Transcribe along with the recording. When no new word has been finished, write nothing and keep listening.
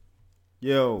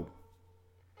Yo,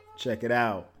 check it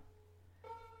out.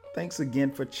 Thanks again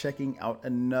for checking out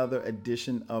another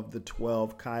edition of the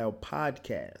 12 Kyle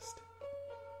podcast.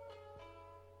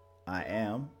 I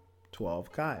am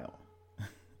 12 Kyle,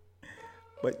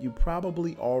 but you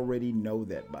probably already know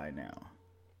that by now.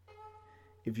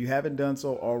 If you haven't done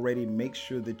so already, make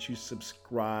sure that you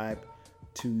subscribe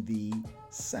to the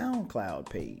SoundCloud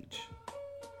page.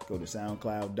 Go to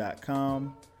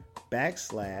soundcloud.com/TWELVE-KYLE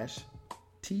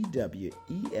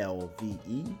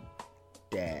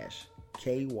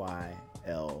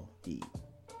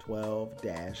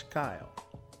 12-Kyle.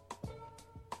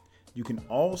 You can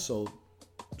also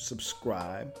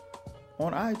subscribe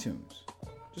on iTunes.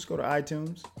 Just go to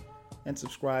iTunes and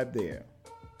subscribe there.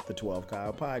 The 12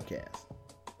 Kyle podcast.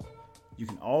 You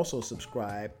can also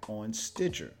subscribe on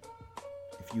Stitcher.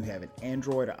 If you have an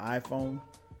Android or iPhone,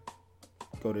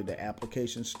 go to the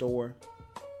application store,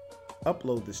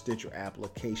 upload the Stitcher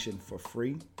application for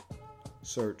free,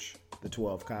 search the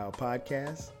 12 Kyle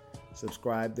podcast,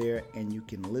 subscribe there, and you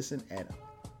can listen at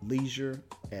leisure,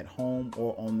 at home,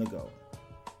 or on the go.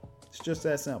 It's just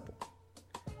that simple.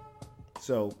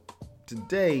 So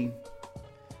today,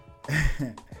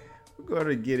 we're going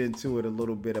to get into it a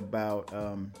little bit about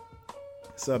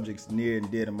subjects near and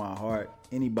dear to my heart.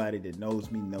 Anybody that knows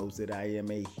me knows that I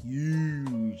am a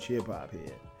huge hip-hop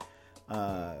head.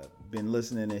 Been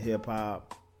listening to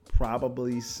hip-hop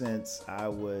probably since I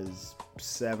was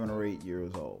 7 or 8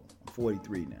 years old. I'm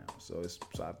 43 now, so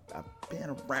I've been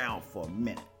around for a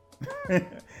minute.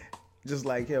 Just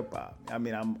like hip-hop. I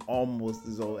mean, I'm almost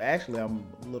as old. Actually, I'm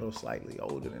a little slightly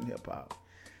older than hip-hop.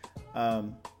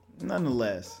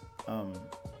 Nonetheless,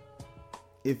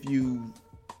 if you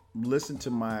listened to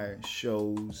my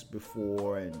shows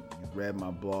before and you read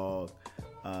my blog,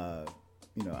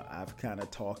 I've kind of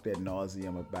talked ad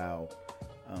nauseum about,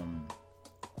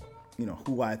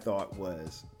 who I thought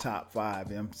was top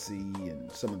 5 MC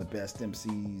and some of the best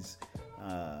MCs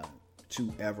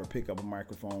to ever pick up a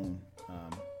microphone.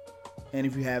 And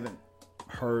if you haven't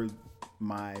heard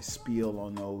my spiel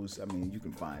on those, I mean, you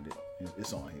can find it.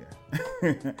 It's on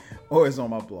here. Or it's on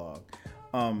my blog.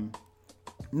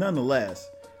 Nonetheless,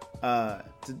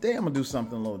 today I'm going to do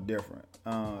something a little different.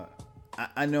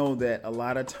 I know that a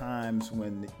lot of times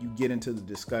when you get into the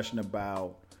discussion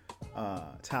about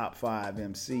top 5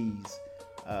 MCs,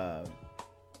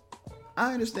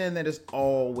 I understand that it's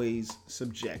always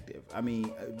subjective. I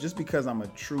mean, just because I'm a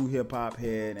true hip-hop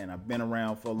head and I've been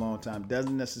around for a long time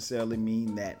doesn't necessarily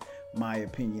mean that my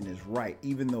opinion is right.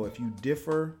 Even though if you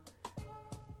differ,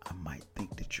 I might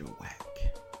think that you're whack.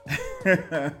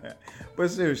 But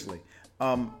seriously,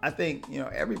 I think,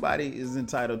 everybody is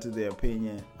entitled to their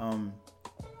opinion.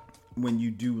 When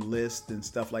you do lists and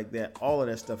stuff like that, all of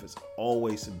that stuff is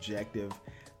always subjective.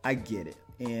 I get it.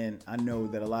 And I know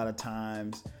that a lot of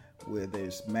times, whether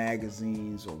it's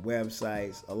magazines or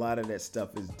websites, a lot of that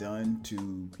stuff is done to,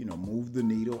 move the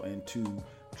needle and to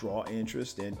draw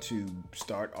interest and to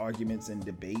start arguments and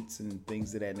debates and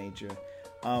things of that nature.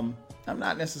 I'm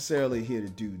not necessarily here to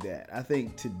do that. I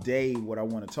think today what I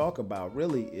want to talk about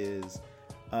really is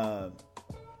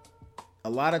a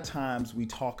lot of times we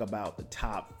talk about the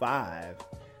top 5,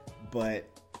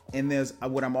 and there's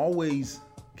what I'm always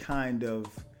kind of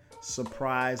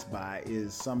surprised by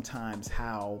is sometimes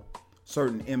how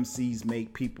certain MCs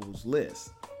make people's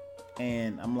lists.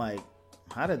 And I'm like,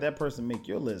 how did that person make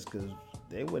your list? Because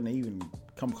they wouldn't even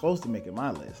come close to making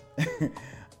my list.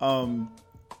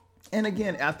 And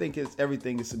again, I think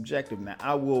everything is subjective. Now,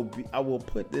 I will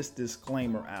put this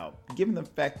disclaimer out. Given the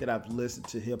fact that I've listened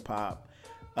to hip hop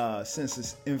since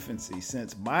its infancy,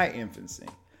 since my infancy,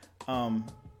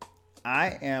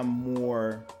 I am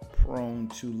more prone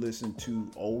to listen to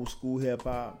old school hip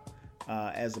hop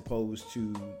as opposed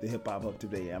to the hip hop of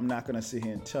today. I'm not going to sit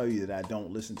here and tell you that I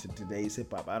don't listen to today's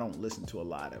hip hop. I don't listen to a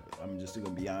lot of it. I'm just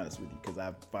going to be honest with you, because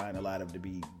I find a lot of it to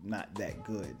be not that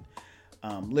good.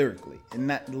 Lyrically, and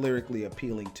not lyrically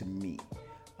appealing to me.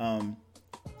 And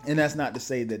that's not to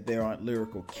say that there aren't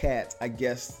lyrical cats. I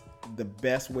guess the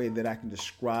best way that I can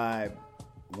describe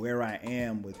where I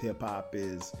am with hip hop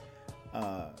is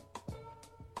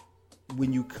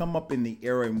when you come up in the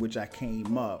era in which I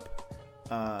came up,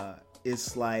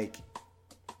 it's like,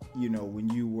 when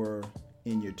you were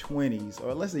in your 20s,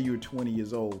 or let's say you were 20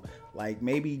 years old, like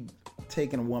maybe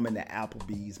taking a woman to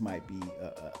Applebee's might be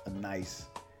a nice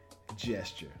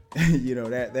gesture.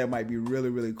 That might be really,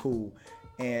 really cool.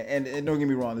 And don't get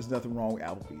me wrong, there's nothing wrong with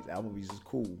Applebee's. Applebee's is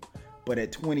cool. But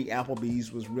at 20,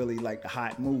 Applebee's was really like the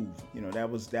hot move. That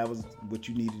was what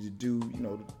you needed to do,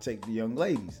 to take the young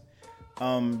ladies.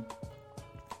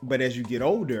 But as you get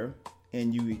older,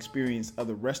 and you experience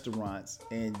other restaurants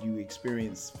and you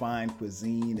experience fine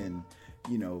cuisine and,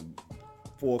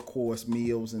 4-course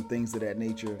meals and things of that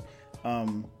nature,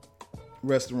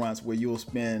 restaurants where you'll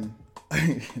spend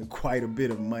quite a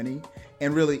bit of money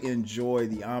and really enjoy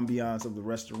the ambiance of the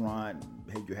restaurant.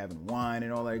 Hey, you're having wine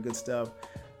and all that good stuff.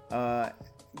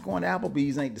 Going to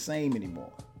Applebee's ain't the same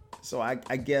anymore. So I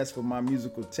guess for my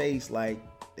musical taste, like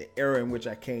the era in which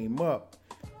I came up,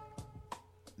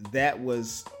 that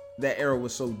era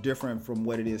was so different from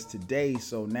what it is today.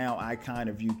 So now I kind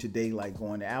of view today like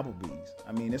going to Applebee's.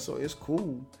 I mean, it's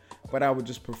cool, but I would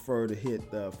just prefer to hit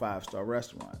the 5-star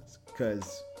restaurants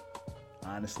because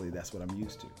honestly, that's what I'm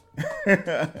used to.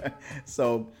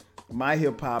 So my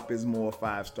hip hop is more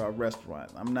 5-star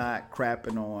restaurants. I'm not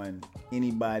crapping on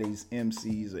anybody's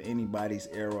MCs or anybody's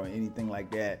era or anything like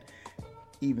that,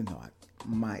 even though I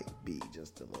might be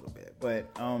just a little bit. But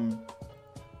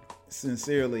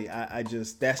sincerely,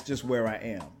 that's just where I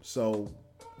am. So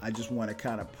I just want to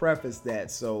kind of preface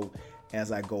that so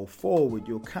as I go forward,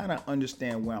 you'll kind of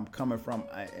understand where I'm coming from.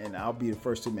 And I'll be the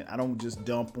first to admit, I don't just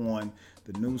dump on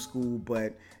the new school,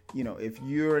 but if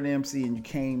you're an MC and you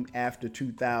came after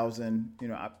 2000,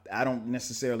 I don't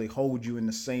necessarily hold you in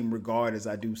the same regard as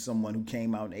I do someone who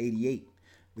came out in 88,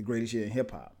 the greatest year in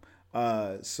hip hop.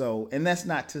 And that's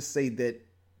not to say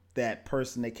that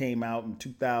person that came out in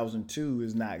 2002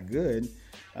 is not good.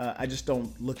 I just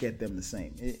don't look at them the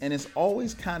same. And it's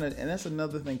always kind of, and that's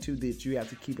another thing too that you have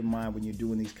to keep in mind when you're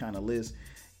doing these kind of lists,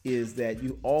 is that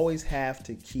you always have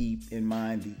to keep in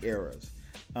mind the eras.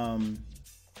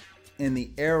 In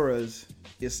the eras,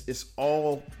 it's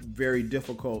all very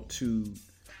difficult to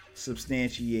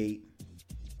substantiate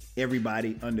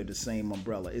everybody under the same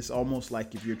umbrella. It's almost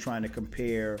like if you're trying to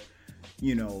compare,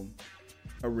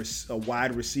 a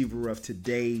wide receiver of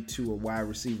today to a wide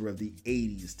receiver of the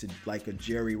 80s, to like a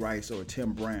Jerry Rice or a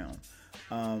Tim Brown.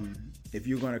 If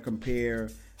you're going to compare,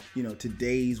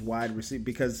 today's wide receiver,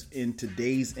 because in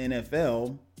today's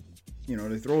NFL,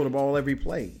 they throw the ball every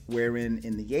play, wherein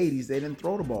in the 80s, they didn't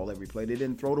throw the ball every play. They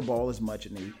didn't throw the ball as much,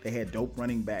 and they had dope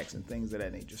running backs and things of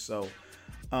that nature. So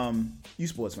you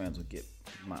sports fans will get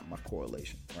my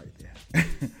correlation right there.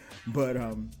 But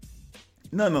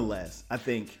nonetheless, I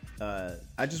think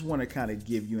I just want to kind of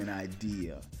give you an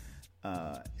idea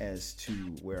as to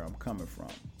where I'm coming from.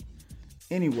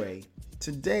 Anyway,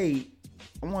 today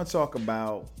I want to talk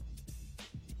about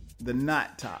the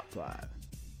not top 5.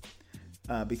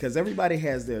 Because everybody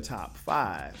has their top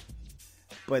 5.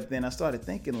 But then I started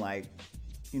thinking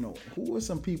who are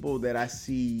some people that I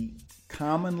see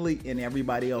commonly in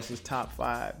everybody else's top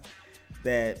 5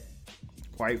 that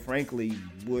quite frankly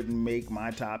wouldn't make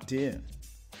my top 10.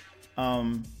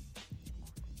 And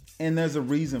there's a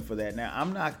reason for that. Now,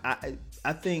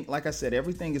 I think, like I said,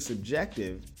 everything is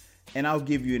subjective, and I'll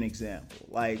give you an example.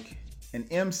 Like an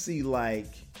MC let's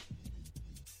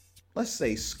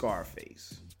say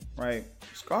Scarface, right?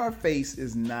 Scarface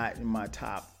is not in my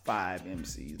top 5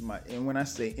 MCs. And when I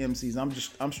say MCs,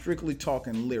 I'm strictly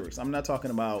talking lyrics. I'm not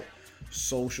talking about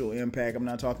social impact. I'm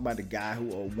not talking about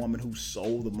a woman who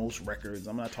sold the most records.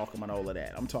 I'm not talking about all of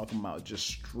that. I'm talking about just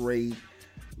straight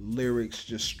lyrics,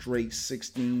 just straight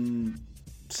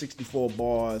 64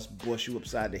 bars, bust you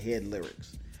upside the head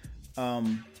lyrics.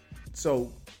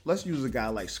 So let's use a guy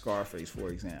like Scarface, for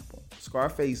example.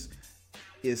 Scarface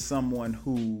is someone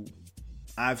who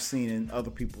I've seen in other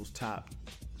people's top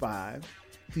 5.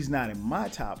 He's not in my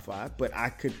top 5, but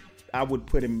I would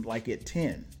put him like at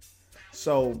 10.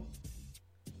 So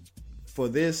for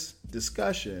this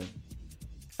discussion,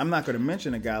 I'm not going to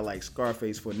mention a guy like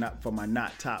Scarface for my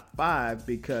not top 5,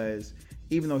 because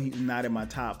even though he's not in my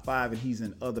top 5 and he's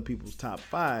in other people's top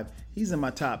 5, he's in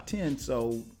my top 10.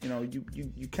 So,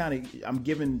 you kind of, I'm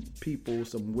giving people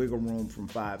some wiggle room from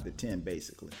 5 to 10,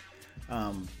 basically.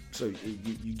 So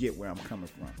you get where I'm coming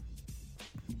from.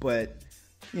 But,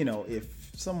 if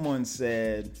someone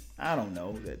said, I don't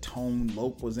know, that Tone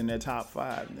Loc was in their top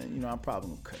 5, then, I'm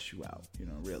probably going to cuss you out,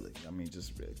 really. I mean,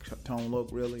 just Tone Loc,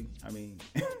 really? I mean,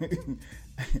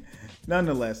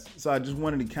 nonetheless, so I just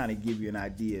wanted to kind of give you an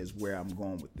idea as where I'm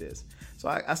going with this. So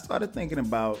I started thinking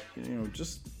about,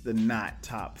 just the not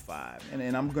top 5.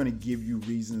 And I'm going to give you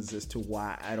reasons as to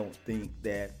why I don't think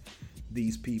that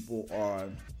these people are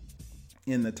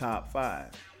in the top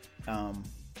 5.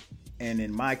 And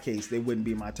in my case, they wouldn't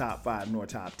be my top 5 nor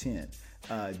top 10.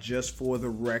 Just for the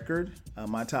record,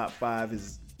 my top 5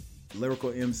 is lyrical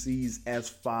MCs as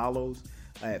follows.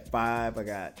 At 5, I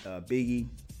got Biggie.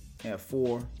 At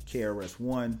 4,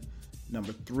 KRS-One.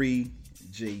 Number 3,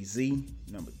 Jay-Z.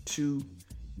 Number 2,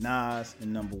 Nas.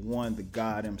 And number 1, the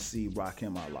God MC,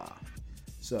 Rakim Allah.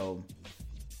 So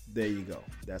there you go.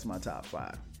 That's my top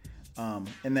 5.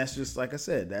 And that's just, like I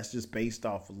said, that's just based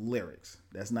off of lyrics.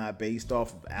 That's not based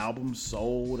off of albums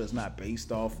sold. That's not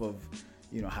based off of,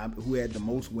 who had the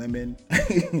most women,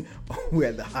 who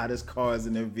had the hottest cars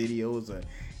in their videos, or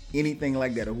anything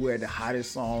like that, or who had the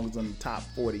hottest songs on the top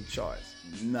 40 charts.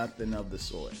 Nothing of the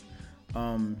sort.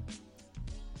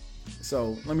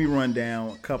 So let me run down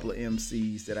a couple of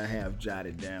MCs that I have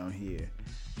jotted down here.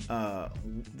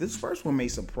 This first one may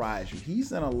surprise you.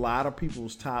 He's in a lot of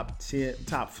people's top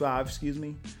 5,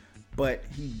 but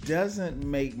he doesn't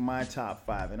make my top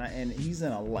 5, and he's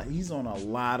on a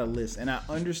lot of lists, and I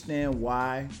understand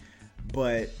why,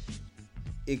 but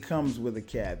it comes with a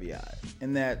caveat,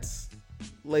 and that's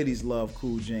ladies love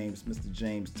Cool James, Mr.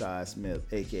 James Todd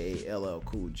Smith, aka LL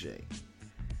Cool J.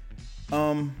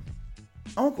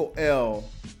 Uncle L,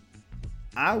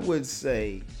 I would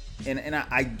say, and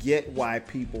I get why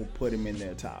people put him in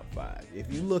their top 5.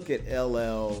 If you look at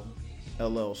LL's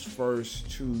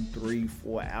first 2, 3,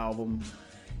 4 albums,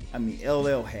 I mean,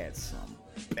 LL had some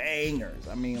bangers.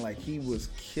 I mean, like, he was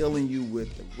killing you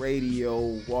with the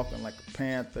radio, Walking with the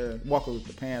Panther.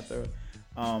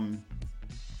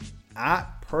 I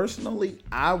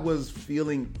was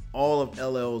feeling all of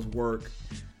LL's work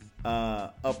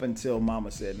up until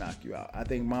Mama Said Knock You Out. I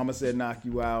think Mama Said Knock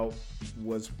You Out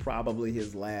was probably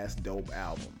his last dope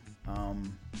album.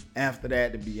 After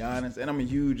that, to be honest, and I'm a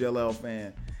huge LL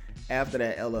fan, after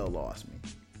that, LL lost me.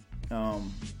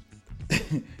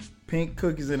 Pink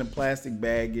cookies in a plastic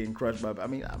bag getting crushed by,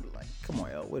 I'm like, come on,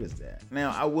 L, what is that?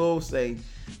 Now, I will say,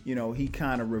 he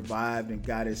kind of revived and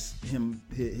got his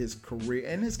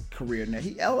career. Now,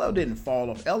 LL didn't fall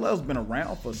off. LL's been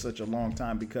around for such a long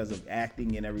time because of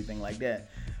acting and everything like that.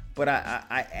 But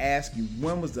I ask you,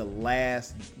 what was the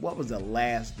last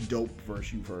dope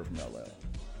verse you've heard from LL?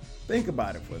 Think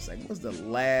about it for a second. What's the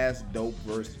last dope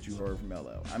verse that you heard from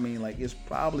LL? I mean, like, it's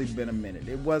probably been a minute.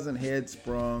 It wasn't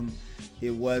Headsprung.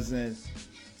 It wasn't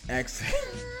Accidental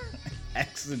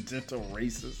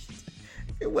Racist.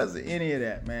 It wasn't any of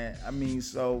that, man. I mean,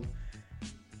 so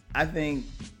I think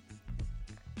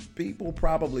people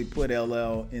probably put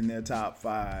LL in their top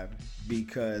 5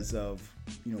 because of,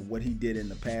 what he did in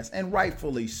the past, and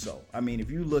rightfully so. I mean, if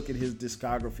you look at his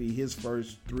discography, his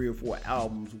first 3 or 4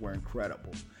 albums were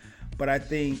incredible. But I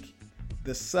think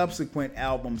the subsequent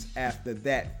albums after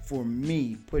that, for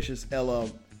me, pushes LL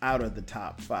out of the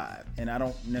top 5. And I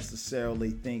don't necessarily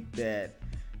think that,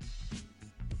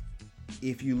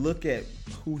 if you look at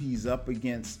who he's up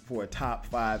against for a top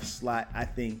 5 slot, I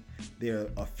think there are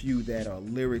a few that are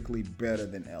lyrically better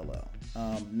than LL.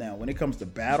 Now, when it comes to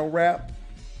battle rap,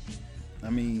 I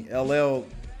mean, LL,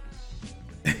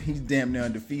 he's damn near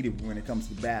undefeated when it comes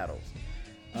to battles.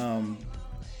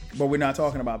 But we're not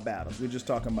talking about battles. We're just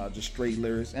talking about just straight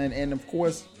lyrics. And of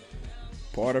course,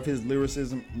 part of his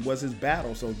lyricism was his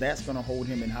battle, so that's going to hold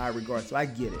him in high regard. So I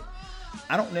get it.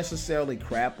 I don't necessarily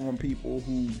crap on people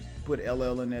who put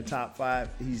LL in their top 5.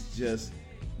 He's just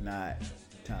not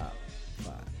top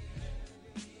 5.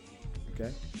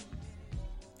 Okay?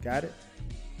 Got it?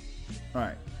 All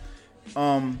right.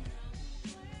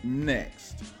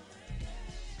 Next.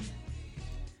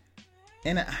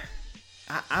 And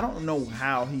I don't know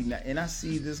how and I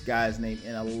see this guy's name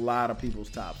in a lot of people's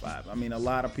top 5. I mean, a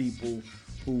lot of people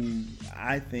who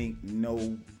I think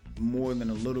know more than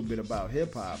a little bit about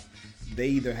hip hop, they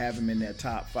either have him in their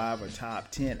top 5 or top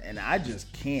 10, and I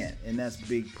just can't. And that's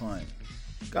Big Pun.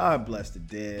 God bless the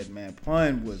dead, man.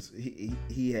 Pun was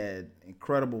he had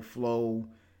incredible flow.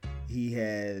 He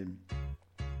had,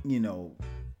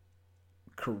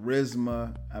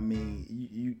 charisma. I mean,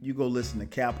 you go listen to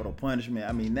Capital Punishment.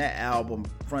 I mean, that album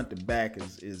front to back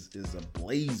is a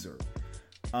blazer.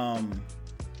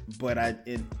 But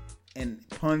and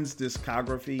Pun's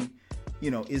discography,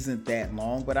 isn't that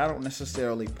long, but I don't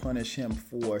necessarily punish him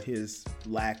for his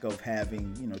lack of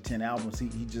having, 10 albums.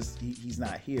 He's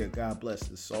not here. God bless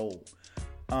his soul.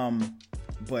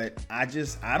 But I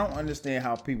don't understand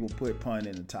how people put Pun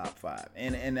in the top 5.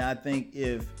 And I think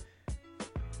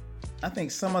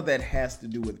some of that has to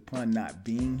do with Pun not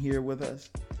being here with us.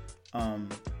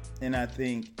 And I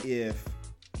think I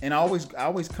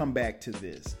always come back to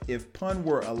this. If Pun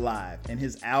were alive and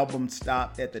his album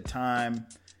stopped at the time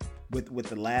with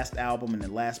the last album and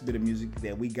the last bit of music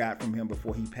that we got from him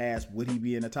before he passed, would he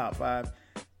be in the top 5?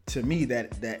 To me,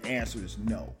 that answer is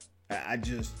no. I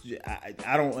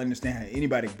don't understand how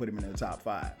anybody can put him in the top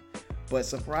 5. But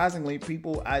surprisingly,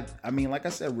 people, I mean, like I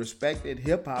said, respected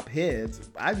hip hop heads.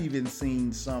 I've even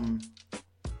seen some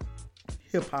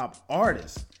hip hop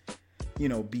artists,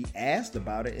 be asked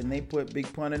about it, and they put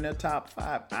Big Pun in their top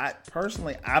 5. I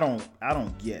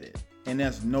don't get it. And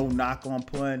that's no knock on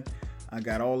Pun. I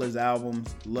got all his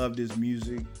albums, loved his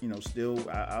music. I'll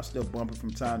still bump it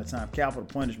from time to time. Capital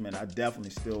Punishment, I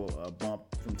definitely still bump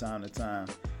from time to time.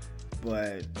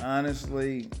 But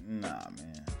honestly, nah,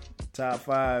 man. Top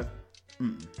 5,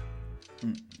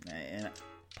 and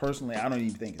personally, I don't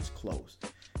even think it's close.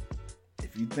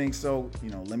 If you think so,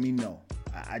 let me know.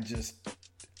 I just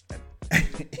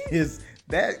is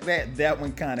that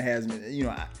one kind of has me.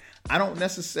 I don't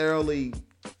necessarily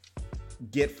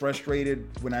get frustrated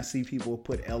when I see people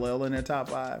put LL in their top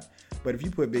 5, but if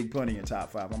you put Big Pun in your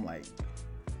top 5, I'm like,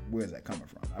 where's that coming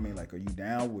from? I mean, like, are you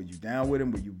down? Were you down with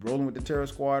him? Were you rolling with the Terror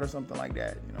Squad or something like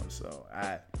that? So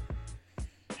I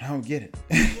don't get it.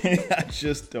 I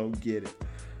just don't get it.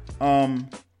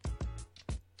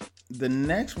 The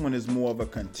next one is more of a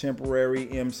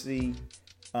contemporary MC,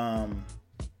 and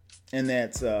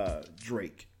that's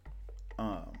Drake.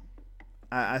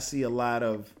 I see a lot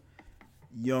of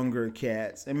younger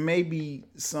cats, and maybe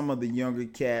some of the younger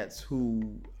cats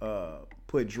who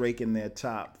put Drake in their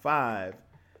top 5,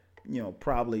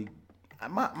 probably.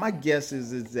 My guess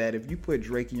is that if you put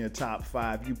Drake in your top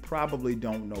 5, you probably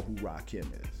don't know who Rakim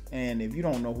is. And if you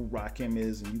don't know who Rakim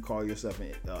is and you call yourself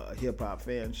a hip hop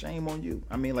fan, shame on you.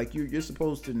 I mean, like, you're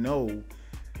supposed to know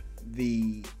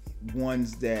the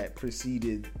ones that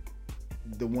preceded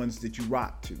the ones that you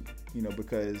rock to,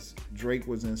 because Drake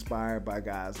was inspired by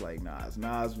guys like Nas.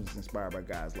 Nas was inspired by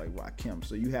guys like Rakim.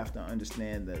 So you have to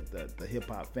understand the hip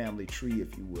hop family tree,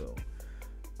 if you will.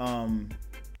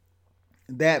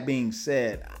 That being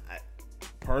said, I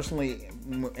personally,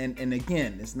 and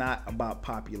again, it's not about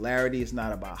popularity, it's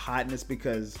not about hotness,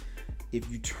 because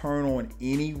if you turn on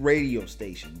any radio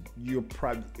station, you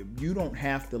don't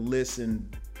have to listen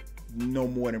no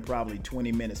more than probably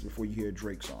 20 minutes before you hear a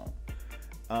Drake song.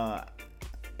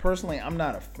 Personally, I'm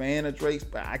not a fan of Drake's,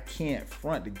 but I can't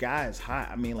front. The guy is hot.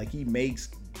 I mean, like, he makes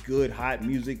good hot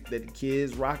music that the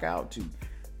kids rock out to.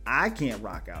 I can't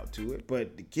rock out to it,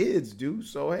 but the kids do.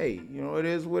 So, hey, it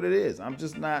is what it is. I'm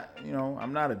just not,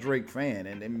 I'm not a Drake fan.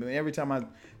 And every time I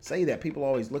say that, people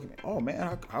always look at me, oh,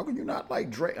 man, how can you not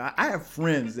like Drake? I have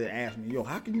friends that ask me,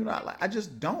 how can you not like? I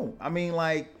just don't. I mean,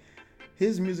 like,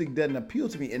 his music doesn't appeal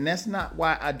to me. And that's not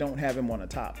why I don't have him on the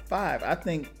top 5. I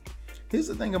think, here's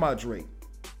the thing about Drake.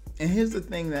 And here's the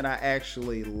thing that I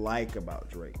actually like about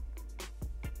Drake.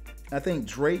 I think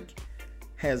Drake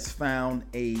has found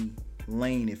a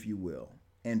lane, if you will.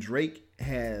 And Drake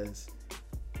has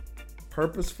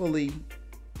purposefully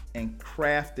and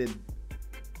crafted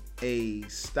a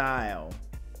style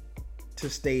to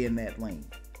stay in that lane.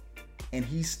 And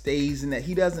he stays in that.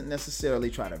 He doesn't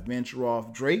necessarily try to venture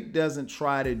off. Drake doesn't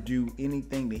try to do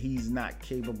anything that he's not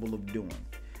capable of doing.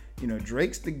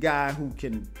 Drake's the guy who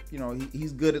can,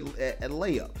 he's good at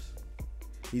layups.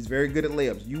 He's very good at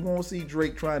layups. You won't see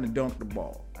Drake trying to dunk the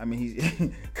ball. I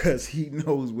mean, because he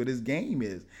knows what his game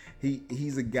is.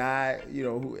 He's a guy,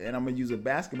 who, and I'm gonna use a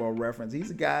basketball reference. He's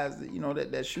a guy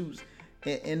that, that shoots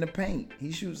in the paint.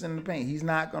 He shoots in the paint. He's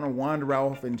not gonna wander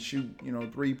off and shoot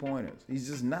 3-pointers. He's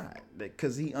just not,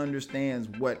 because he understands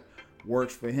what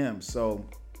works for him. So,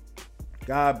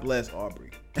 God bless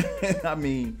Aubrey. I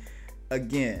mean,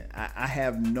 again, I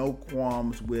have no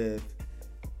qualms with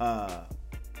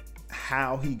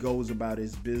how he goes about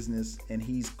his business, and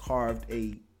he's carved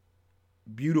a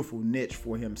beautiful niche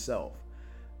for himself.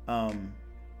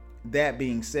 That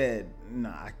being said,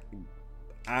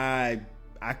 I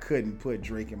couldn't put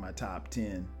Drake in my top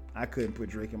 10. I couldn't put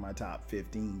Drake in my top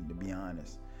 15, to be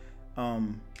honest.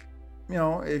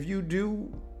 If you do,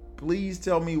 please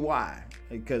tell me why,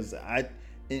 because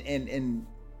and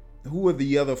who are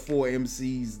the other 4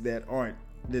 MCs that aren't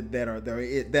that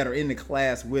are in the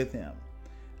class with him?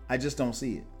 I just don't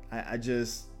see it. I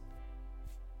just,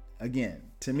 again,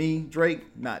 to me, Drake,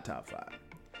 not top 5.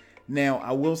 Now,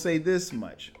 I will say this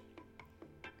much.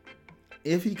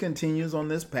 If he continues on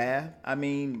this path, I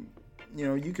mean,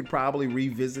 you could probably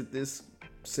revisit this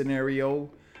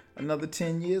scenario another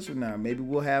 10 years from now. Maybe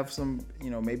we'll have some,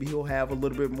 maybe he'll have a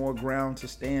little bit more ground to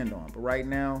stand on. But right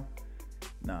now,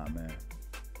 nah, man.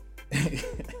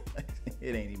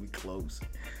 It ain't even close.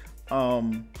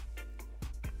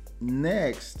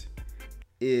 Next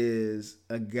is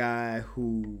a guy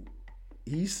who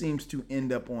he seems to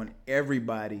end up on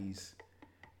everybody's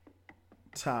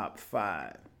top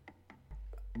 5,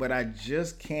 but I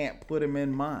just can't put him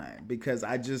in mine because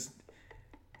and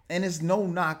it's no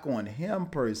knock on him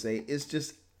per se. It's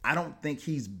just, I don't think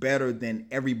he's better than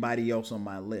everybody else on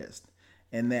my list.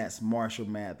 And that's Marshall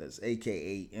Mathers,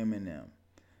 aka Eminem.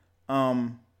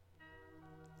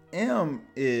 M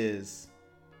is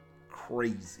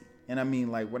crazy. And I mean,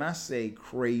 like, when I say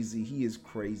crazy, he is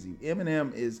crazy.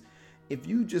 Eminem is, if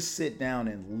you just sit down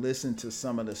and listen to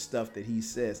some of the stuff that he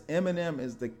says, Eminem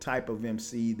is the type of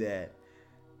MC that,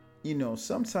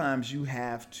 sometimes you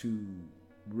have to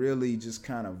really just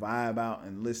kind of vibe out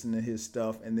and listen to his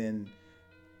stuff and then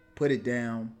put it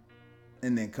down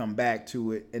and then come back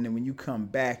to it. And then when you come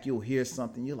back, you'll hear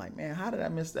something. You're like, man, how did I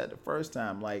miss that the first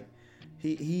time? Like,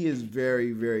 he is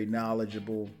very, very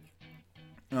knowledgeable,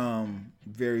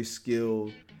 very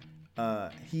skilled.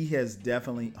 He has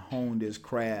definitely honed his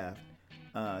craft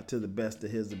to the best of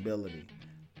his ability.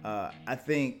 I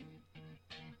think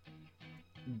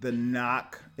the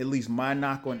knock, at least my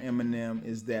knock on Eminem,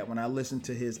 is that when I listen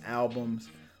to his albums,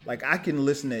 like I can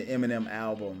listen to an Eminem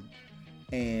album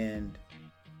and,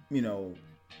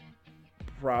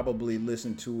 probably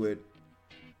listen to it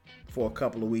for a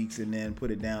couple of weeks and then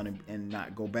put it down and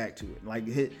not go back to it. Like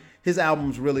his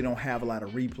albums really don't have a lot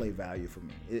of replay value for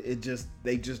me.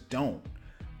 They just don't.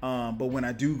 But when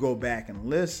I do go back and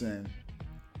listen,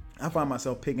 I find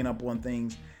myself picking up on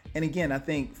things. And again, I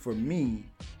think for me,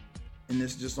 and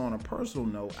this is just on a personal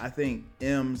note, I think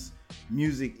M's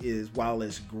music is, while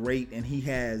it's great, and he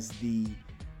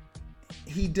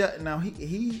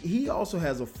also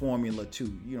has a formula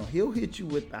too. He'll hit you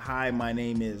with the "Hi, my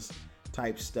name is"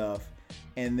 type stuff,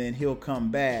 and then he'll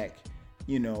come back,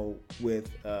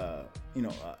 with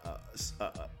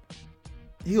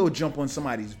he'll jump on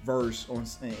somebody's verse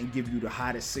and give you the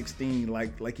hottest 16,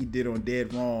 like he did on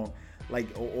Dead Wrong,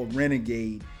 or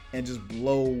Renegade, and just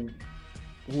blow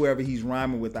whoever he's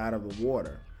rhyming with out of the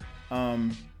water.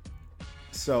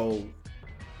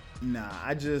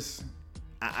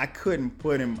 I couldn't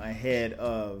put him ahead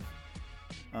of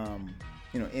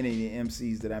any of the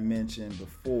MCs that I mentioned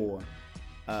before.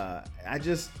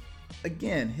 His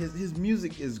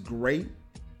music is great.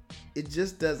 It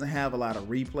just doesn't have a lot of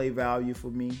replay value for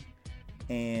me.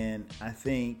 And I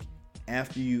think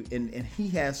after and he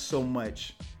has so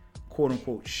much quote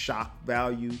unquote shock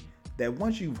value that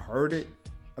once you've heard it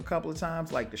a couple of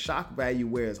times, like the shock value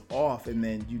wears off, and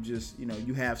then you just,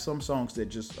 you have some songs that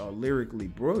just are lyrically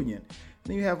brilliant.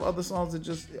 Then you have other songs that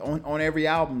just on every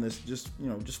album that's just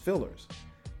fillers.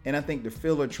 And I think the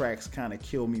filler tracks kind of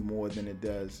kill me more than it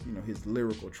does, his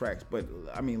lyrical tracks. But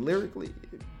I mean, lyrically,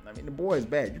 the boy is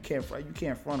bad. You can't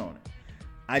front on it.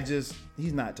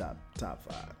 He's not top 5.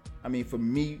 I mean, for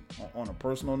me, on a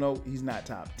personal note, he's not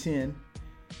top 10.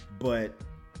 But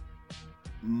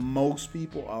most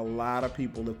people, a lot of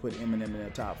people that put Eminem in their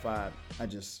top 5, I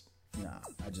just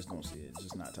don't see it. It's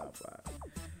just not top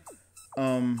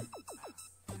 5.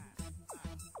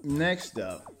 Next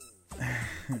up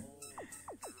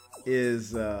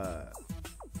is Lil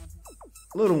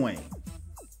Wayne.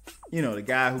 The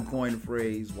guy who coined the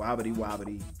phrase "wobbity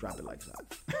wobbity, drop it like shot."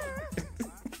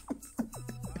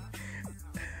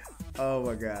 Oh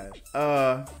my gosh.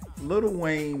 Lil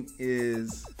Wayne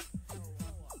is,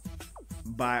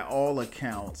 by all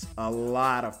accounts, a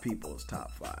lot of people's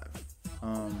top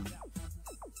 5.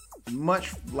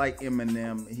 Much like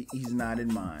Eminem, he's not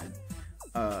in mine.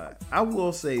 I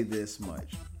will say this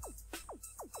much.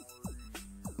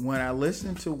 When I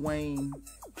listen to Wayne,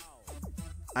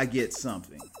 I get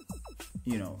something,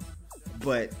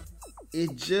 but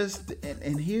it just,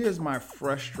 and here's my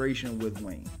frustration with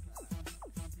Wayne.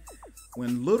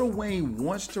 When Lil Wayne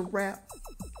wants to rap,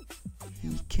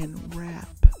 he can rap.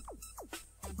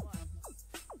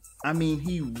 I mean,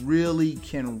 he really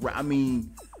can rap. I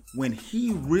mean, when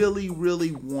he really,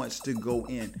 really wants to go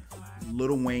in,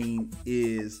 Lil Wayne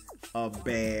is a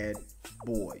bad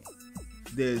boy.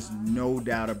 There's no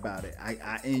doubt about it.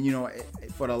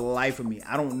 For the life of me,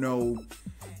 I don't know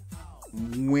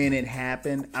when it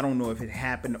happened. I don't know if it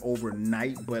happened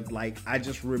overnight, but I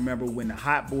just remember when the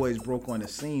Hot Boys broke on the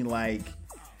scene,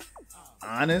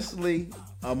 honestly,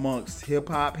 amongst hip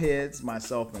hop heads,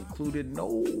 myself included,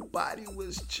 nobody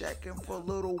was checking for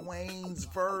Lil Wayne's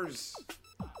verse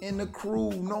in the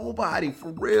crew. Nobody,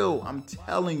 for real. I'm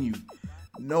telling you.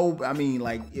 No,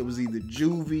 it was either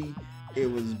Juvie, it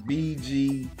was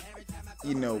BG,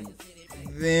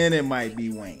 then it might be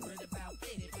Wayne.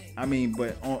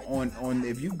 But on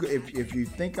if you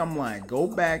think I'm lying, go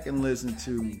back and listen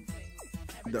to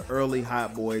the early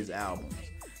Hot Boys albums.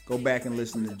 Go back and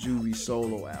listen to Juvie's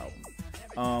solo album.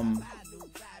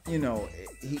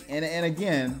 And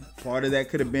again, part of that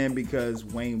could have been because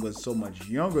Wayne was so much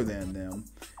younger than them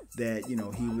that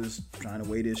he was trying to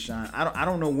wait his shine. I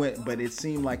don't know when, but it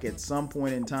seemed like at some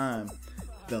point in time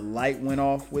the light went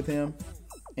off with him,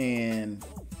 and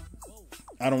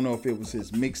I don't know if it was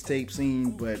his mixtape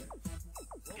scene, but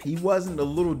he wasn't the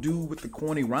little dude with the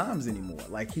corny rhymes anymore.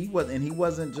 It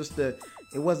wasn't just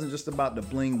about the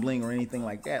bling bling or anything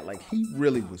like that. He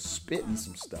really was spitting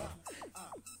some stuff.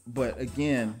 But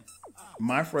again,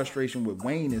 my frustration with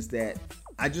Wayne is that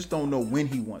I just don't know when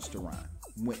he wants to rhyme.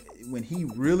 When he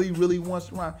really, really wants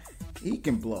to rhyme, he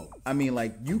can blow. I mean,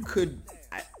 like you could,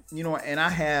 and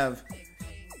I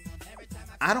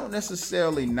don't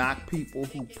necessarily knock people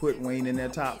who put Wayne in their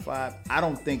top 5. I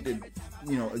don't think that,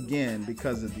 again,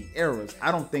 because of the eras,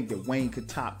 I don't think that Wayne could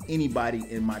top anybody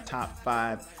in my top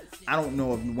 5. I don't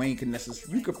know if Wayne could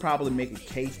necessarily, you could probably make a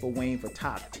case for Wayne for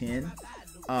top 10.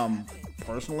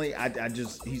 Personally,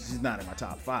 he's not in my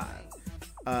top 5.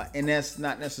 And that's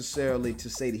not necessarily to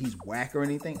say that he's whack or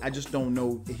anything. I just don't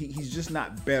know. He's just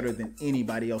not better than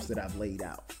anybody else that I've laid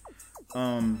out.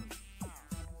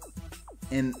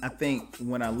 And I think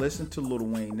when I listen to Lil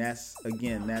Wayne,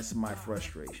 that's my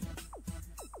frustration.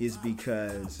 Is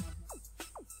because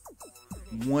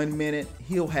 1 minute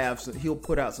he'll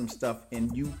put out some stuff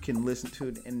and you can listen to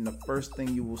it, and the first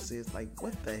thing you will say is like,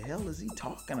 what the hell is he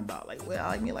talking about? Like, well,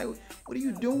 I mean, like, what are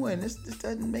you doing? This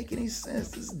doesn't make any sense.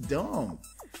 This is dumb.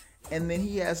 And then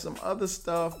he has some other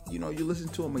stuff, you listen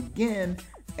to him again,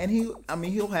 and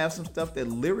he'll have some stuff that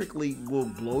lyrically will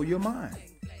blow your mind.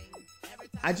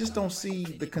 I just don't see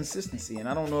the consistency, and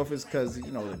I don't know if it's because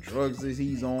the drugs that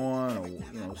he's on, or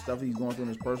stuff he's going through in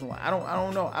his personal life. I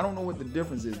don't know. I don't know what the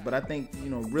difference is, but I think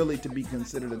really to be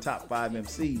considered a top 5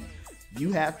 MC,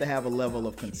 you have to have a level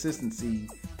of consistency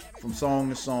from song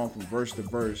to song, from verse to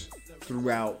verse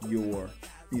throughout your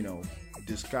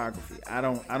discography. I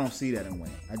don't see that in Wayne.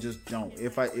 I just don't.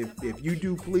 If you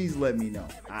do, please let me know.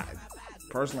 I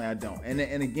don't.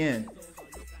 And again,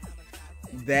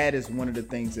 that is one of the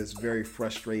things that's very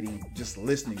frustrating just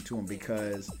listening to him,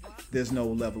 because there's no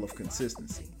level of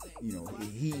consistency.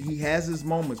 He has his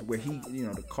moments where he,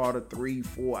 the Carter 3,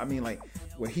 4, I mean, like,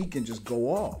 where he can just go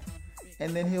off.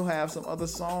 And then he'll have some other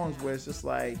songs where it's just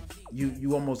like,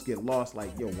 you almost get lost,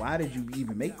 like, yo, why did you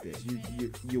even make this?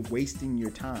 You're wasting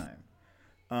your time.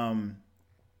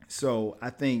 So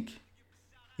I think,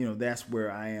 that's where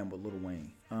I am with Lil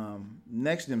Wayne.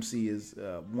 Next MC is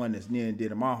one that's near and dear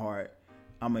to my heart.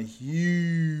 I'm a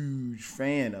huge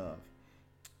fan of,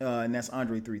 and that's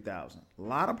Andre 3000. A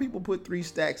lot of people put 3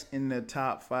 Stacks in the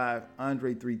top 5.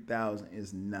 Andre 3000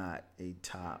 is not a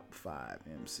top 5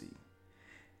 MC.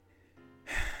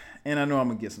 And I know I'm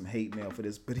going to get some hate mail for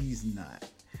this, but he's not.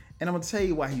 And I'm going to tell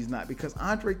you why he's not. Because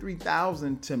Andre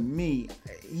 3000, to me,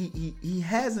 he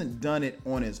hasn't done it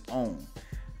on his own.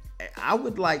 I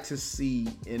would like to see,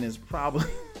 and it's probably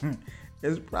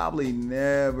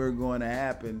never going to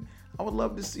happen, I would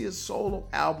love to see a solo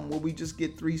album where we just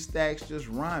get 3 Stacks just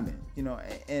rhyming,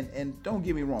 and don't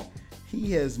get me wrong,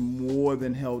 he has more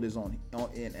than held his own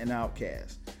in an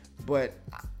Outkast, but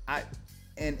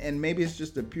and maybe it's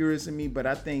just the purist in me, but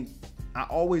I think I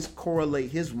always correlate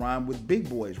his rhyme with Big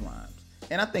Boy's rhymes,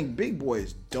 and I think Big Boy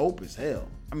is dope as hell.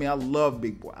 I mean, I love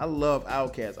Big Boy. I love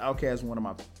Outkast. Outkast is one of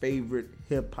my favorite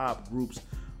hip hop groups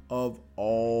of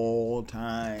all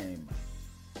time,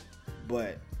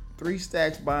 but 3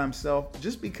 Stacks by himself,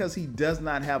 just because he does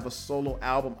not have a solo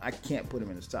album, I can't put him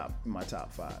in my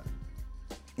top 5.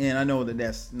 And I know that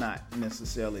that's not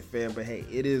necessarily fair, but hey,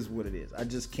 it is what it is. I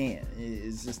just can't.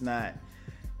 It's just not.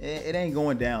 It ain't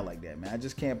going down like that, man. I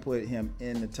just can't put him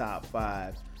in the top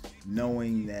 5,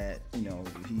 knowing that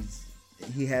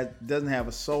he doesn't have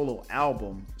a solo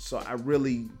album. So I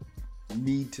really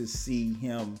need to see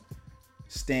him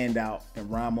stand out and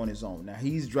rhyme on his own. Now,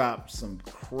 he's dropped some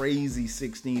crazy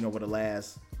 16 over the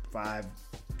last 5,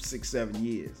 6, 7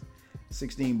 years.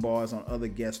 16 bars on other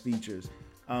guest features.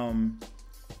 And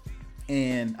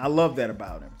I love that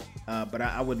about him. But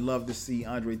I would love to see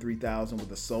Andre 3000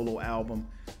 with a solo album.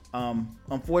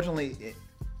 Unfortunately,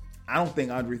 I don't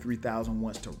think Andre 3000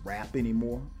 wants to rap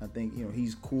anymore. I think,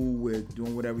 he's cool with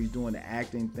doing whatever he's doing, the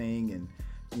acting thing, and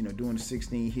doing the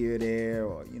 16 here or there,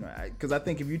 or because I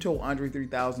think if you told Andre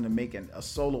 3000 to make a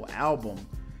solo album,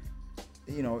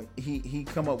 he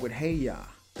come up with Hey Ya,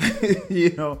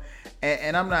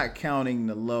 and I'm not counting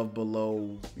the Love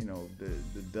Below,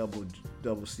 the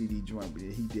double CD joint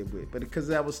that he did with, but because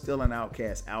that was still an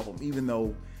Outkast album, even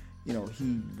though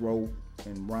he wrote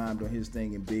and rhymed on his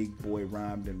thing, and Big Boy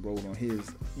rhymed and wrote on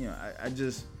his.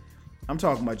 I'm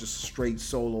talking about just a straight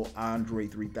solo Andre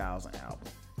 3000 album.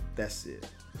 That's it.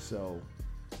 So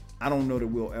I don't know that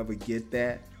we'll ever get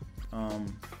that.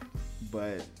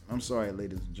 But I'm sorry,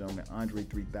 ladies and gentlemen, Andre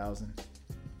 3000,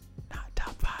 not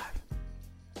top 5.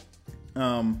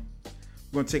 We're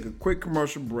going to take a quick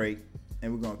commercial break,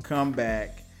 and we're going to come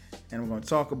back, and we're going to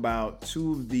talk about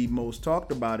 2 of the most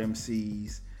talked about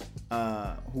MCs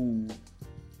who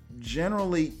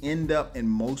generally end up in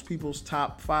most people's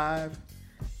top 5.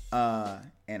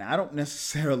 And I don't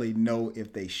necessarily know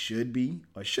if they should be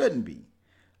or shouldn't be.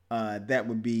 that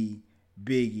would be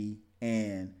Biggie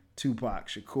and Tupac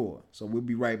Shakur. So we'll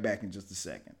be right back in just a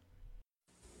second.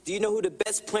 Do you know who the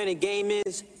best player in the game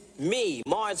is? Me,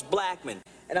 Mars Blackman.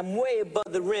 And I'm way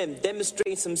above the rim,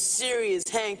 demonstrating some serious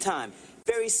hang time.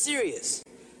 Very serious.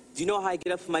 Do you know how I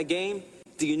get up for my game?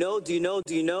 Do you know?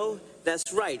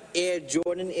 That's right. Air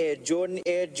Jordan, Air Jordan,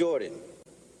 Air Jordan.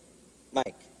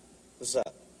 Mike, what's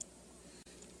up?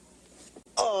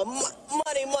 Oh,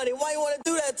 money. Why you want to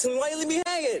do that to me? Why you leave me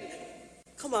hanging?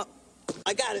 Come on.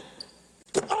 I got it.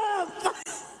 Oh,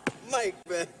 Mike,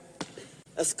 man.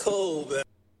 That's cold, man.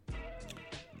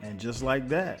 And just like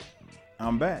that,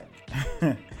 I'm back.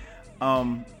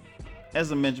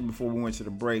 As I mentioned before we went to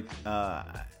the break,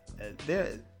 there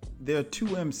are two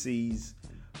MCs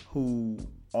who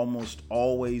almost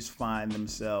always find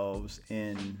themselves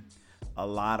in a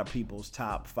lot of people's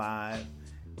top 5.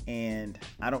 And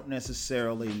I don't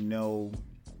necessarily know.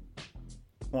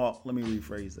 Well, let me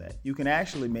rephrase that. You can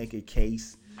actually make a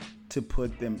case to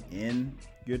put them in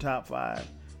your top 5.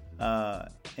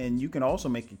 And you can also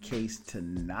make a case to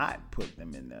not put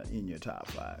them in your top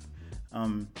 5.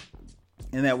 And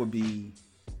that would be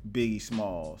Biggie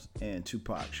Smalls and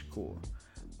Tupac Shakur.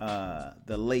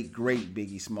 The late great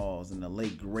Biggie Smalls and the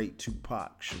late great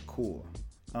Tupac Shakur.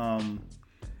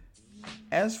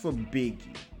 As for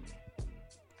Biggie,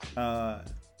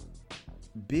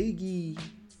 Biggie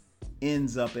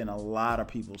ends up in a lot of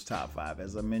people's top 5.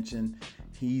 As I mentioned,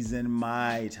 he's in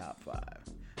my top 5.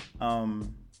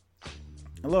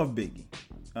 I love Biggie.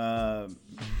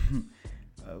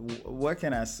 What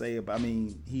can I say about? I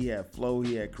mean, he had flow,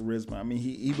 he had charisma. I mean,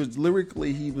 he was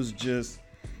lyrically, he was just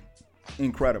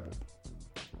incredible.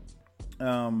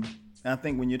 I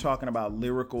think when you're talking about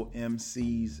lyrical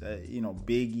MCs,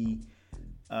 Biggie,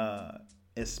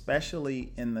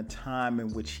 especially in the time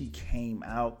in which he came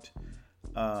out,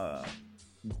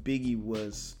 Biggie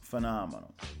was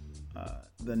phenomenal.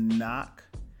 The knock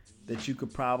that you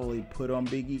could probably put on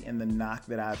Biggie, and the knock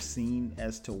that I've seen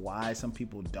as to why some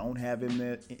people don't have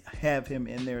him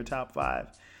in their top 5,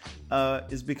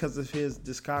 is because of his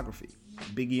discography.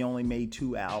 Biggie only made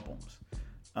 2 albums,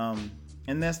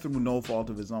 and that's through no fault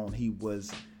of his own. He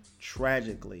was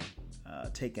tragically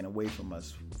taken away from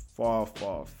us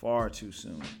far too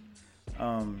soon.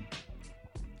 I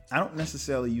don't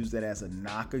necessarily use that as a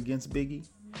knock against Biggie.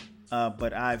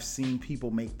 But I've seen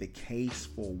people make the case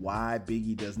for why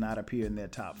Biggie does not appear in their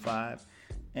top 5.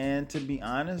 And to be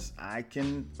honest, I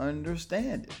can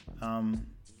understand it.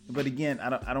 But again,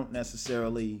 I don't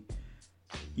necessarily,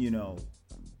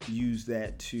 use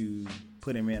that to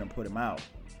put him in or put him out.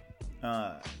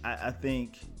 I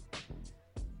think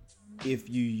if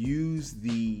you use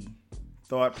the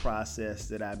thought process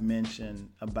that I mentioned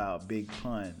about Big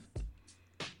Pun,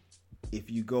 if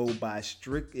you go by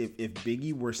if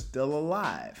Biggie were still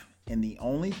alive and the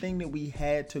only thing that we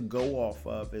had to go off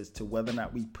of as to whether or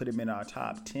not we put him in our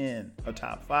top 10 or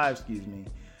top 5,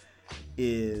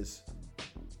 is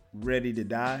Ready to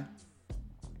Die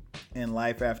and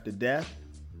Life After Death,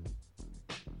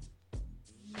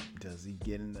 does he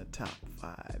get in the top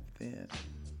 5 then?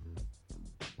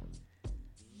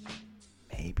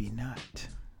 Maybe not.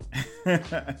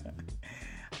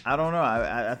 I don't know.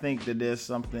 I think that there's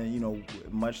something,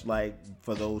 much like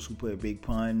for those who put Big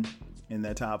Pun in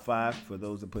their top 5, for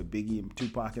those that put Biggie and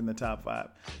Tupac in the top 5,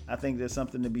 I think there's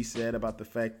something to be said about the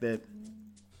fact that,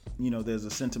 there's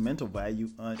a sentimental value.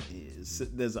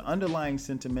 There's an underlying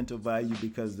sentimental value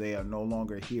because they are no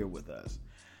longer here with us.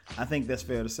 I think that's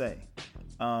fair to say.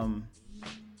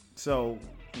 So,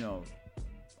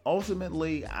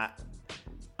 ultimately,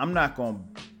 I'm not going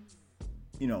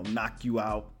to, knock you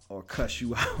out or cuss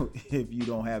you out if you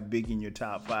don't have Biggie in your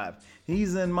top 5.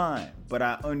 He's in mine, but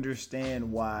I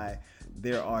understand why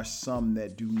there are some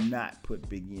that do not put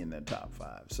Biggie in their top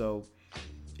 5. So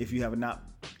if you have a not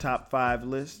top 5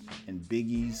 list and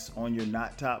Biggie's on your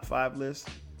not top 5 list,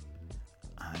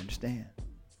 I understand.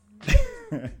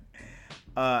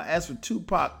 As for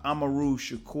Tupac Amaru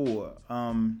Shakur,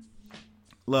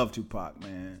 love Tupac,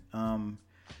 man.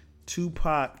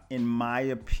 Tupac, in my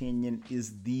opinion,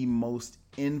 is the most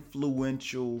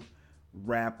influential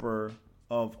rapper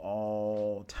of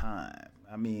all time.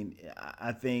 I mean,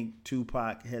 I think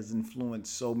Tupac has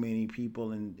influenced so many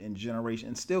people in generations,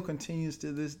 and still continues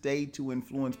to this day to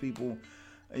influence people,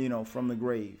 from the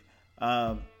grave.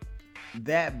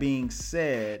 That being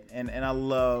said, and I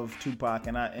love Tupac,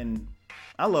 and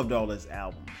I loved all his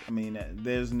albums. I mean, I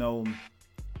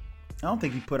don't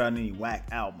think he put out any whack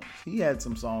albums. He had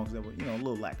some songs that were, a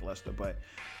little lackluster, but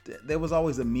there was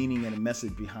always a meaning and a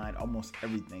message behind almost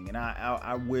everything. And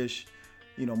I wish,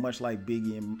 much like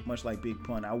Biggie and much like Big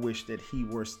Pun, I wish that he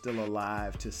were still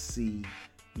alive to see,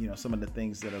 some of the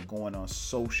things that are going on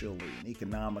socially and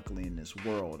economically in this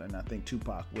world. And I think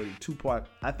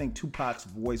I think Tupac's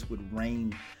voice would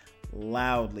reign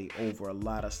loudly over a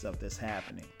lot of stuff that's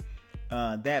happening.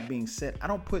 That being said, I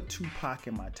don't put Tupac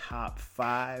in my top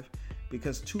 5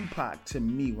 because Tupac, to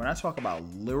me, when I talk about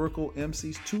lyrical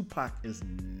MCs, Tupac is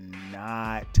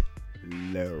not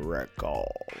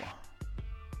lyrical.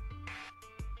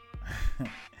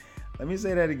 Let me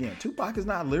say that again. Tupac is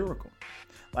not lyrical.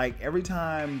 Like, every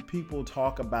time people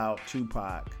talk about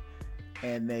Tupac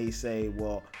and they say,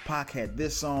 well, Pac had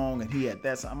this song and he had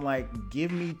that song, I'm like,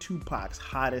 give me Tupac's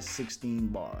hottest 16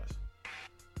 bars.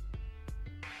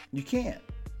 You can't.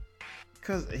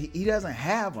 Because he doesn't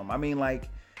have them. I mean, like,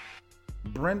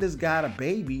 Brenda's Got a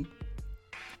Baby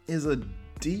is a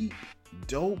deep,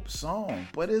 dope song,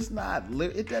 but it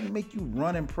doesn't make you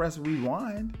run and press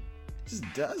rewind. It just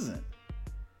doesn't.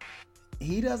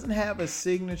 He doesn't have a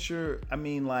signature. I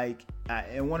mean,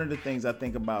 and one of the things I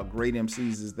think about great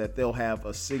MCs is that they'll have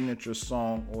a signature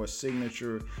song or a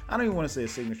signature. I don't even want to say a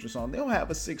signature song. They'll have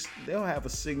a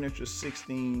signature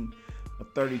 16 or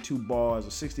 32 bars or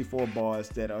 64 bars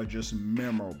that are just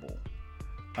memorable.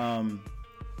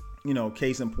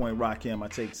 Case in point, Rakim. I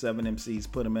take 7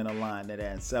 MCs, put them in a line that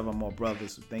adds 7 more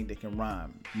brothers who think they can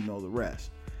rhyme. You know the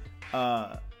rest.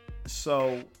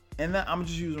 And I'm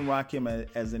just using Rakim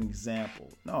as an example.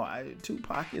 No,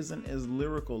 Tupac isn't as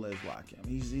lyrical as Rakim.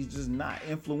 He's just not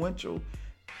influential.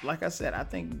 Like I said, I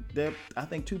think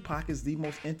Tupac is the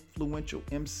most influential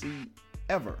MC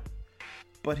ever.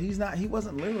 But he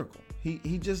wasn't lyrical. He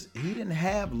didn't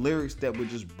have lyrics that would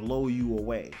just blow you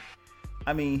away.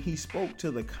 I mean, he spoke to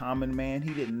the common man.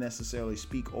 He didn't necessarily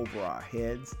speak over our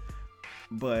heads.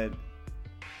 But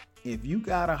if you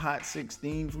got a hot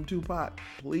 16 from Tupac,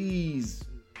 please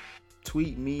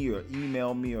tweet me or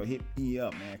email me or hit me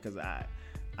up, man, because I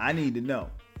need to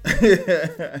know.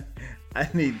 I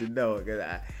need to know, because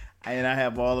I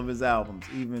have all of his albums,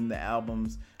 even the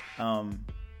albums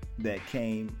that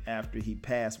came after he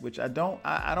passed, which I don't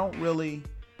really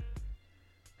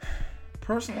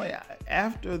personally.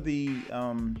 After the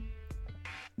Don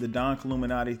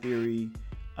Illuminati Theory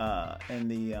and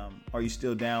the Are You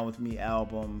Still Down With Me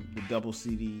album, the double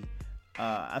CD.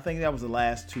 I think that was the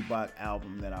last Tupac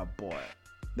album that I bought,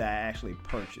 that I actually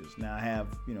purchased. Now I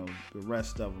have, the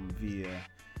rest of them via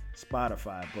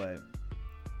Spotify, but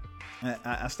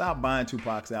I stopped buying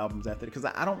Tupac's albums after that because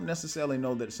I don't necessarily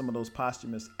know that some of those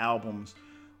posthumous albums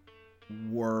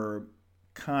were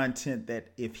content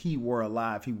that if he were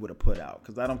alive he would have put out,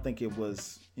 because I don't think it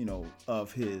was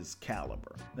of his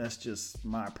caliber. That's just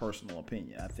my personal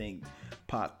opinion. I think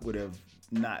Pac would have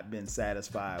not been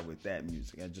satisfied with that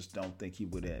music. I just don't think he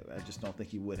would have.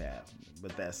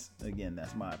 But that's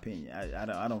my opinion.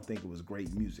 I don't think it was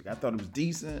great music. I thought it was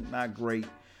decent, not great,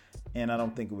 and I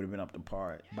don't think it would have been up to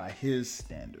par by his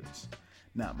standards,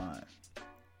 not mine.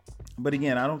 But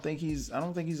again, I don't think he's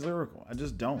lyrical. I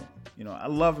just don't. I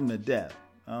love him to death.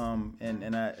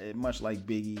 And I, much like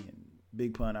Biggie and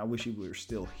Big Pun, I wish he were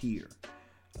still here.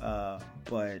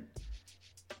 But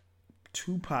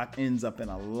Tupac ends up in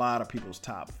a lot of people's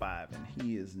top 5, and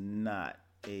he is not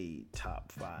a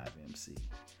top 5 MC.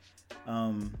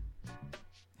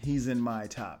 He's in my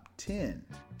top 10.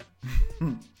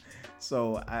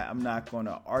 So I'm not going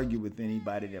to argue with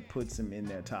anybody that puts him in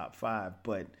their top 5,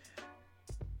 but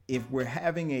if we're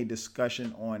having a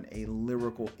discussion on a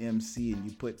lyrical MC and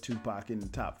you put Tupac in the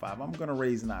top 5, I'm going to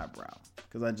raise an eyebrow,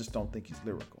 because I just don't think he's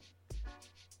lyrical.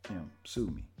 Sue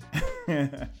me.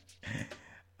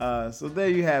 So there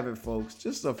you have it, folks.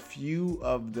 Just a few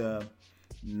of the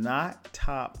not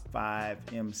top 5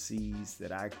 MCs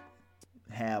that I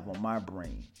have on my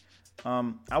brain.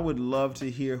 I would love to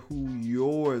hear who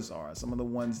yours are. Some of the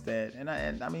ones that, and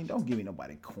I mean, don't give me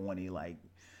nobody corny like,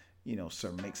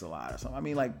 Sir Mix-a-Lot or something. I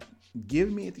mean, like,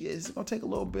 give me, it's going to take a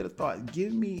little bit of thought.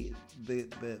 Give me the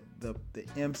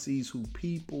MCs who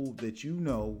people that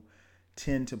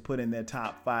tend to put in their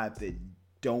top 5 that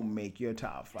don't make your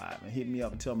top 5. And hit me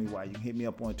up and tell me why. You can hit me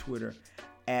up on Twitter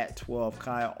at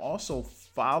 12Kyle. Also,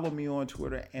 follow me on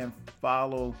Twitter and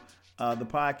follow the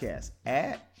podcast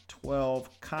at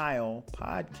 12Kyle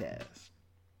Podcast.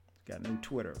 Got a new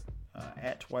Twitter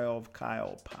at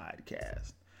 12Kyle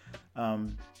Podcast.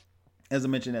 As I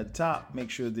mentioned at the top, make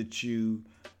sure that you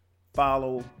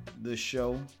follow the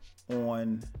show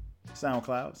on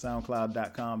SoundCloud,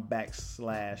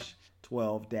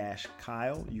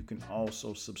 soundcloud.com/12-Kyle. You can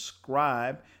also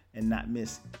subscribe and not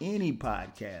miss any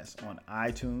podcast on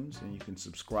iTunes, and you can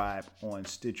subscribe on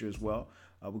Stitcher as well.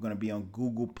 We're going to be on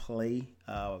Google Play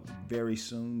very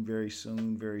soon.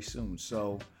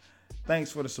 So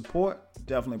thanks for the support.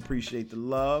 Definitely appreciate the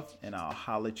love, and I'll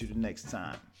holler at you the next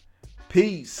time.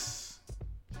 Peace.